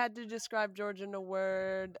I had to describe George in a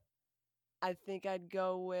word, I think I'd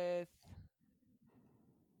go with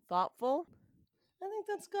thoughtful. I think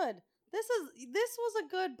that's good. This was a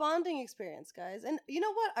good bonding experience, guys. And you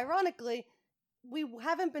know what? Ironically, we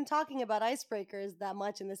haven't been talking about icebreakers that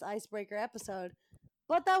much in this icebreaker episode,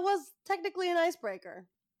 but that was technically an icebreaker.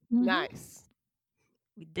 Nice.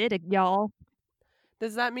 We did it, y'all.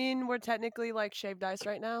 Does that mean we're technically like shaved ice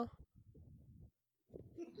right now?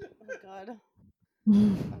 Oh god.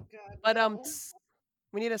 Mm. Oh god. But no.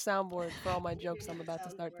 we need a soundboard for all my jokes We I'm need about to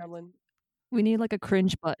start soundboards. telling. We need like a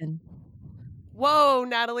cringe button. Whoa,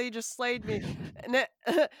 Natalie just slayed me.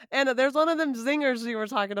 Anna, there's one of them zingers you were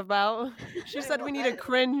talking about. She Wait, said we need a what?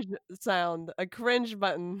 cringe sound, a cringe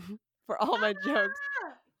button for all my jokes.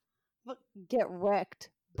 But get wrecked,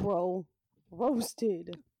 bro.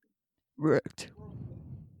 Roasted. Wrecked.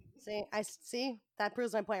 See that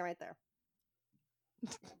proves my point right there.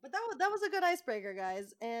 But that was a good icebreaker,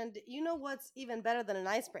 guys. And you know what's even better than an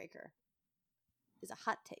icebreaker? Is a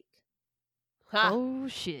hot take. Ha! Oh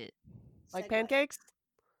shit. Like Segue. pancakes?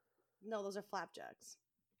 No, those are flapjacks.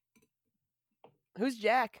 Who's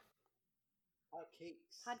Jack? Hot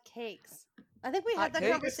cakes. Hot cakes. I think we Hot had that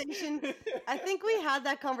cakes? conversation. I think we had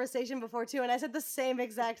that conversation before too, and I said the same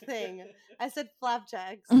exact thing. I said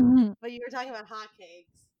flapjacks, but you were talking about hot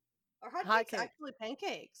cakes. Are hot cakes Hotcake. actually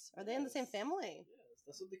pancakes? Are they in the same Yes. family? Yes,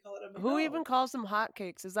 that's what they call it at Who even McDonald's. calls them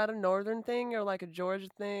hotcakes? Is that a northern thing or like a Georgia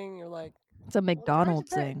thing or like It's a McDonald's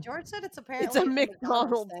George, thing. George said it's apparently it's a a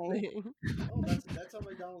McDonald's thing. thing? Oh, that's how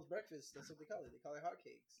McDonald's breakfast. That's what they call it. They call it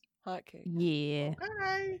hotcakes. Hotcake. Yeah.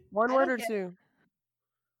 Okay. One I word don't or get- two?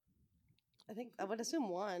 I think I would assume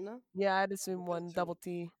one. Yeah, I'd assume Good one. two. Double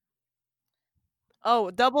T. Oh,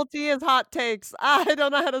 double T is hot takes. I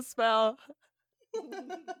don't know how to spell.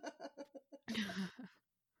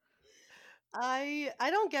 I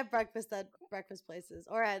don't get breakfast at breakfast places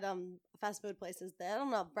or at fast food places. I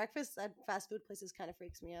don't know. Breakfast at fast food places kind of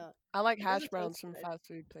freaks me out. I like It hash doesn't browns taste from good. fast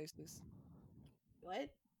food places. What?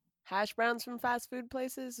 Hash browns from fast food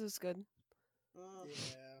places is good. Oh,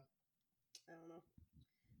 Yeah. I don't know.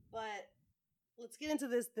 But let's get into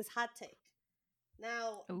this hot take.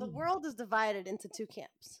 Now, the Ooh. world is divided into two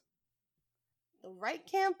camps. The right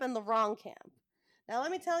camp and the wrong camp. Now,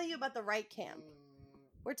 let me tell you about the right camp.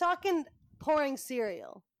 We're talking pouring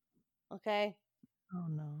cereal. Okay? Oh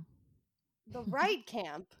no. The right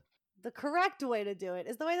camp, the correct way to do it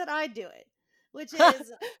is the way that I do it, which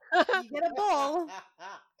is you get a bowl,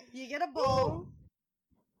 you get a bowl,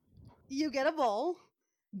 you get a bowl,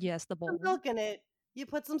 Yes, the bowl. some milk in it, you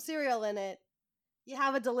put some cereal in it, you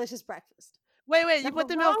have a delicious breakfast. Wait, you Now, put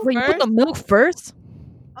the the milk wrong- Wait, you put first? the milk first?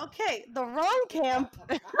 Okay, the wrong camp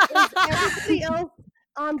is everybody else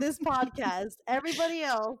on this podcast. Everybody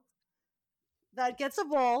else that gets a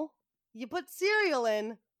bowl, you put cereal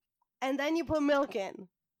in, and then you put milk in.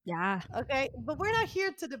 Yeah. Okay, but we're not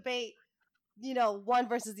here to debate, one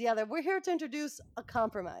versus the other. We're here to introduce a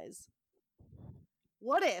compromise.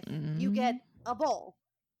 What if you get a bowl?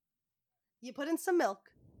 You put in some milk,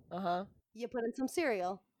 Uh-huh. you put in some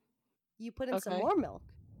cereal, you put in some Okay. more milk,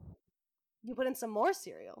 you put in some more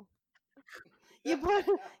cereal, you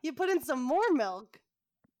put in some more milk,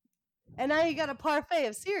 and now you got a parfait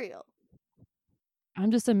of cereal. I'm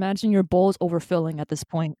just imagining your bowl's overfilling at this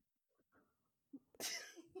point.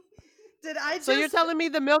 Did I So you're telling me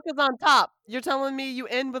the milk is on top. You're telling me you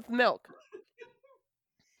end with milk.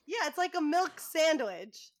 Yeah, it's like a milk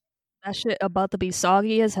sandwich. That shit about to be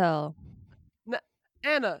soggy as hell.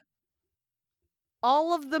 Anna,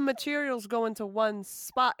 all of the materials go into one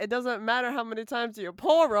spot. It doesn't matter how many times you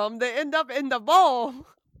pour them. They end up in the bowl.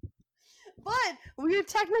 But we're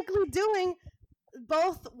technically doing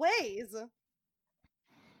both ways.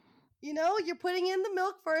 You're putting in the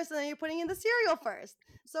milk first and then you're putting in the cereal first.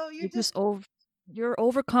 So You're just you're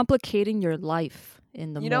overcomplicating your life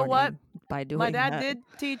in the You know what? morning by doing My dad that. did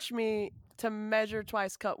teach me to measure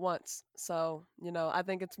twice, cut once. So, I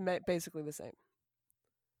think it's basically the same.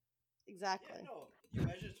 Exactly. Yeah, no. You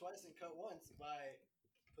measure twice and cut once by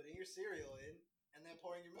putting your cereal in and then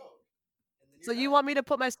pouring your milk. And then So you're you done. want me to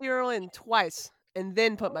put my cereal in twice and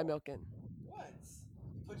then put my milk in? Once.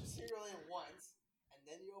 You put your cereal in once, and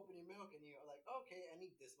then you open your milk, and you're like, okay, I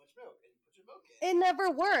need this much milk, and you put your milk in. It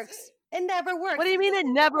never works. It never works. What do you mean it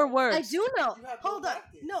never works? I do know. You have no Hold on.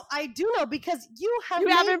 practice. No, I do know because you have You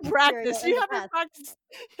made haven't me practiced. cereal You in the haven't past. practiced.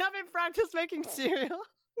 You haven't practiced making cereal.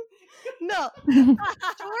 No.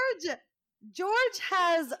 George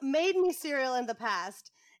has made me cereal in the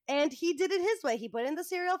past, and he did it his way. He put in the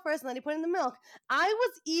cereal first, and then he put in the milk. I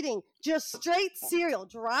was eating just straight cereal,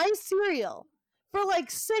 dry cereal, for like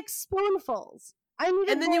 6 spoonfuls. I needed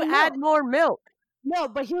And then more you add milk. more milk. No,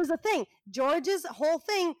 but here's the thing. George's whole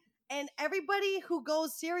thing, and everybody who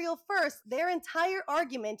goes cereal first, their entire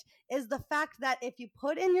argument is the fact that if you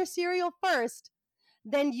put in your cereal first,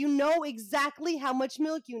 then you know exactly how much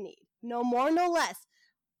milk you need. No more, no less.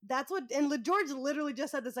 That's what, and George literally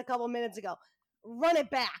just said this a couple minutes ago. Run it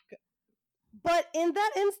back. But in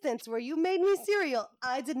that instance where you made me cereal,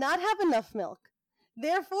 I did not have enough milk.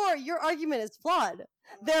 Therefore, your argument is flawed.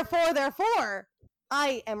 Therefore,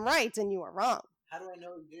 I am right and you are wrong. How do I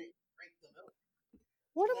know you didn't drink the milk?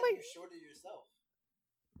 What am Then I? You're short of yourself.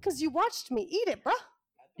 Because you watched me eat it, bruh.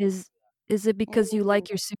 Is Is it because you Mm. like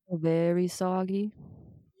your cereal very soggy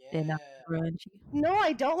and not Yeah. crunchy? No,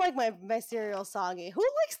 I don't like my cereal soggy. Who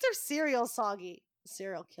likes their cereal soggy?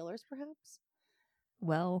 Serial killers, perhaps?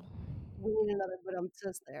 Well, We need another but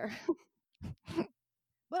there.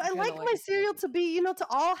 But I Kinda like like my it. cereal to be, to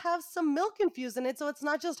all have some milk infused in it, so it's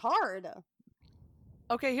not just hard.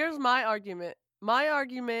 Okay, here's my argument. My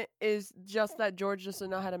argument is just that George doesn't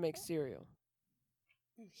know how to make cereal.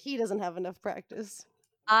 He doesn't have enough practice.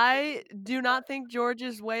 I do not think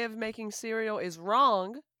George's way of making cereal is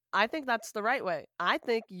wrong. I think that's the right way. I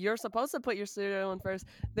think you're supposed to put your cereal in first,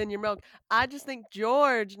 then your milk. I just think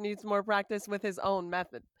George needs more practice with his own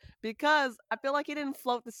method because I feel like he didn't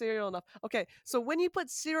float the cereal enough. Okay, so when you put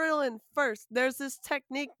cereal in first, there's this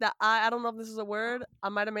technique that I don't know if this is a word. I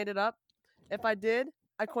might have made it up. If I did,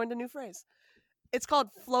 I coined a new phrase. It's called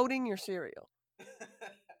floating your cereal.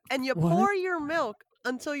 And you What? pour your milk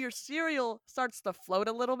until your cereal starts to float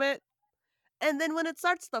a little bit. And then when it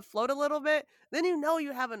starts to float a little bit, then you know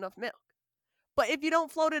you have enough milk. But if you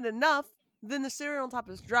don't float it enough, then the cereal on top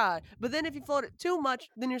is dry. But then if you float it too much,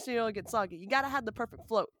 then your cereal gets soggy. You gotta have the perfect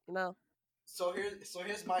float, you know? So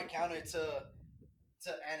here's my counter to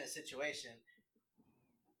Anna's situation.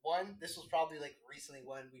 One, this was probably like recently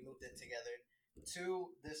when we moved in together. Two,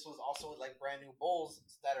 this was also like brand new bowls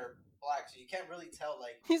that are black, so you can't really tell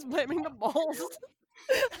like He's blaming the bowls.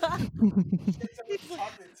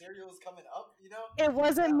 chocolate cereal is coming up, It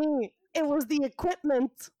wasn't me. It was the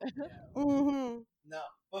equipment. Yeah. Mm-hmm. No,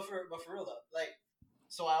 but for real though, like,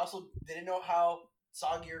 so I also didn't know how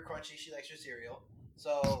soggy or crunchy she likes her cereal,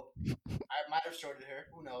 so I might have shorted her.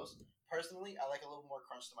 Who knows? Personally, I like a little more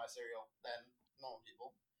crunch to my cereal than normal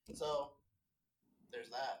people, so there's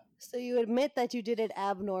that. So you admit that you did it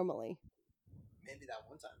abnormally. Maybe that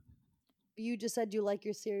one time. You just said you like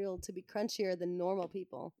your cereal to be crunchier than normal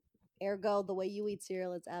people. Ergo, the way you eat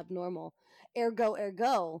cereal is abnormal.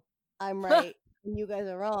 Ergo, I'm right and you guys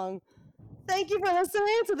are wrong. Thank you for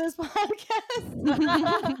listening to this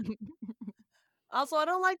podcast. Also, I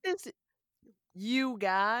don't like this. You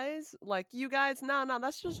guys, no,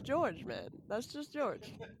 that's just George, man. That's just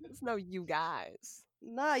George. There's no you guys.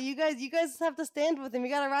 Nah, you guys have to stand with him. You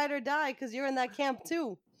gotta ride or die because you're in that camp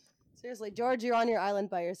too. Seriously, George, you're on your island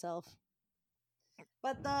by yourself.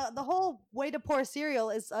 But the whole way to pour cereal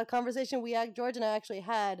is a conversation George and I actually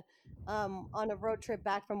had on a road trip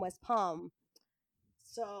back from West Palm.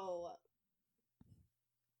 So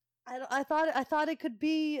I thought it could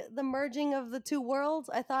be the merging of the two worlds.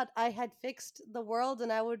 I thought I had fixed the world,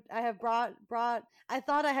 and I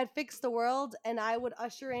thought I had fixed the world, and I would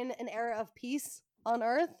usher in an era of peace on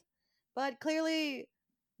Earth. But clearly,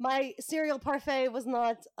 my cereal parfait was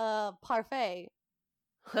not parfait.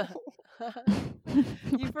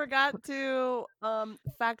 You forgot to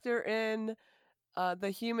factor in the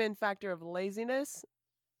human factor of laziness.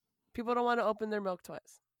 People don't want to open their milk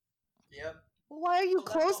twice. Yep. Why are you So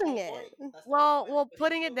that's the closing whole it? point. That's the Well, whole point. well, But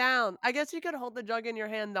putting you it know- down. I guess you could hold the jug in your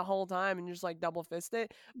hand the whole time and just like double fist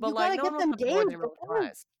it. But You like, gotta no get one them wants to pour gains, their milk bro.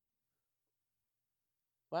 twice.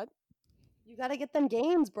 What? You gotta get them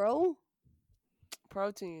gains, bro.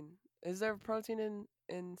 Protein. Is there protein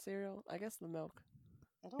in cereal? I guess the milk.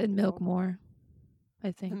 I don't And milk know. more, I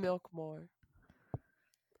The think. milk more.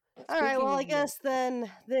 All right, Speaking well, of I guess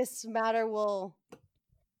then this matter will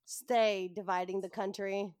stay dividing the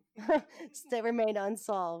country. Remain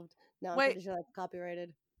unsolved. No, I'm Wait. pretty sure that's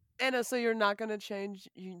copyrighted. Anna, so you're not gonna change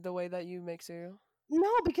the way that you make cereal?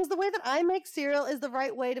 No, because the way that I make cereal is the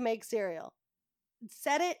right way to make cereal.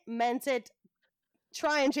 Said it, meant it.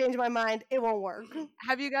 Try and change my mind. It won't work.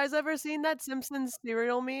 Have you guys ever seen that Simpsons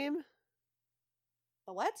cereal meme?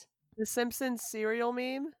 A what? The Simpsons cereal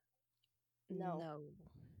meme? No.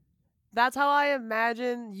 That's how I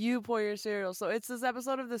imagine you pour your cereal. So it's this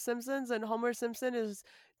episode of The Simpsons, and Homer Simpson is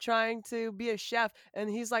trying to be a chef, and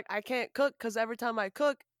he's like, I can't cook because every time I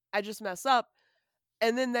cook, I just mess up.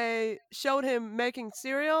 And then they showed him making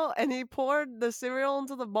cereal, and he poured the cereal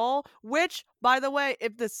into the bowl, which, by the way,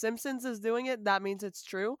 if The Simpsons is doing it, that means it's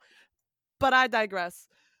true. But I digress.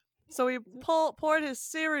 So he poured his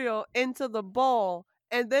cereal into the bowl,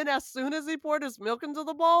 and then as soon as he poured his milk into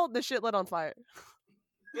the bowl, the shit lit on fire.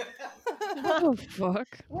 Oh, fuck.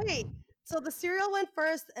 Wait. So the cereal went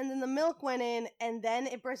first, and then the milk went in, and then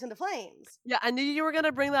it burst into flames. Yeah, I knew you were going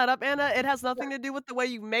to bring that up, Anna. It has nothing to do with the way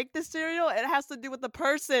you make the cereal. It has to do with the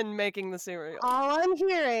person making the cereal. All I'm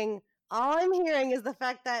hearing is the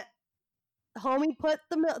fact that homie put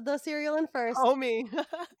the cereal in first, Homie.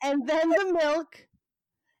 and then the milk,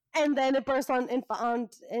 and then it burst then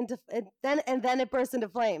it burst into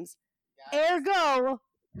flames. Guys, Ergo,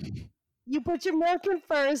 you put your milk in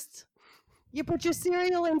first, You put your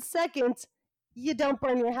cereal in second, you don't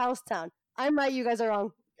burn your house down. I'm right, you guys are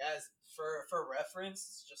wrong. Guys, for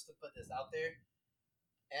reference, just to put this out there,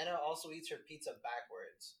 Anna also eats her pizza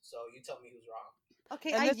backwards. So you tell me who's wrong.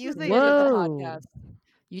 Okay, And I this is use the it. end of the Whoa. podcast.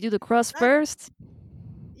 You do the crust That- first?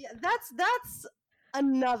 Yeah, that's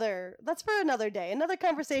for another day. Another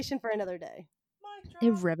conversation for another day. Mic drop.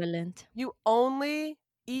 Irrelevant. You only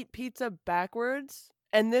eat pizza backwards,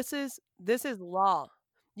 and this is law.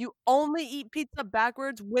 You only eat pizza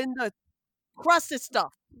backwards when the crust is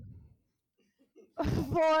stuffed.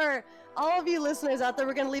 For all of you listeners out there,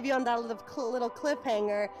 we're going to leave you on that little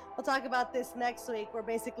cliffhanger. We'll talk about this next week. We're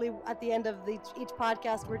basically at the end of each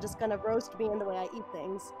podcast, we're just going to roast me in the way I eat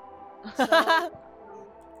things. So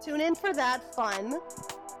tune in for that fun.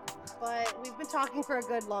 But we've been talking for a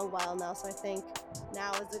good long while now, so I think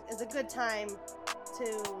now is a good time to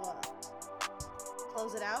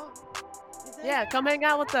close it out. You think? Yeah, come hang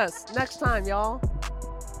out with us next time, y'all.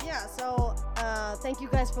 Yeah, so thank you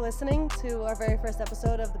guys for listening to our very first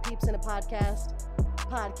episode of the Peeps in a Podcast.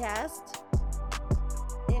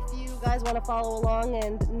 If you guys want to follow along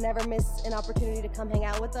and never miss an opportunity to come hang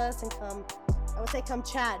out with us and I would say come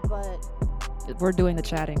chat, but We're doing the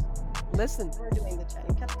chatting. Listen. we're doing the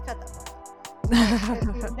chatting. Cut that part.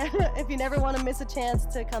 If you never want to miss a chance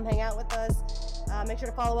to come hang out with us, make sure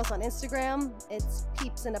to follow us on Instagram. It's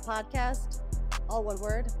Peeps in a Podcast, all one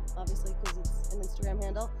word, obviously, because it's an Instagram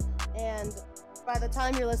handle. And by the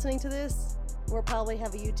time you're listening to this, we'll probably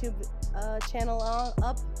have a YouTube channel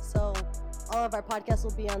up, so all of our podcasts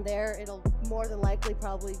will be on there. It'll more than likely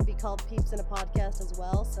probably be called Peeps in a Podcast as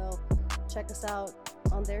well, so check us out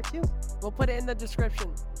on there too. We'll put it in the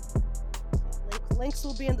description. Links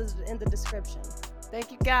will be in the description.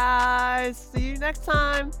 Thank you, guys. See you next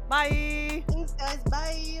time. Bye. Thanks, guys.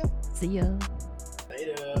 Bye. See ya.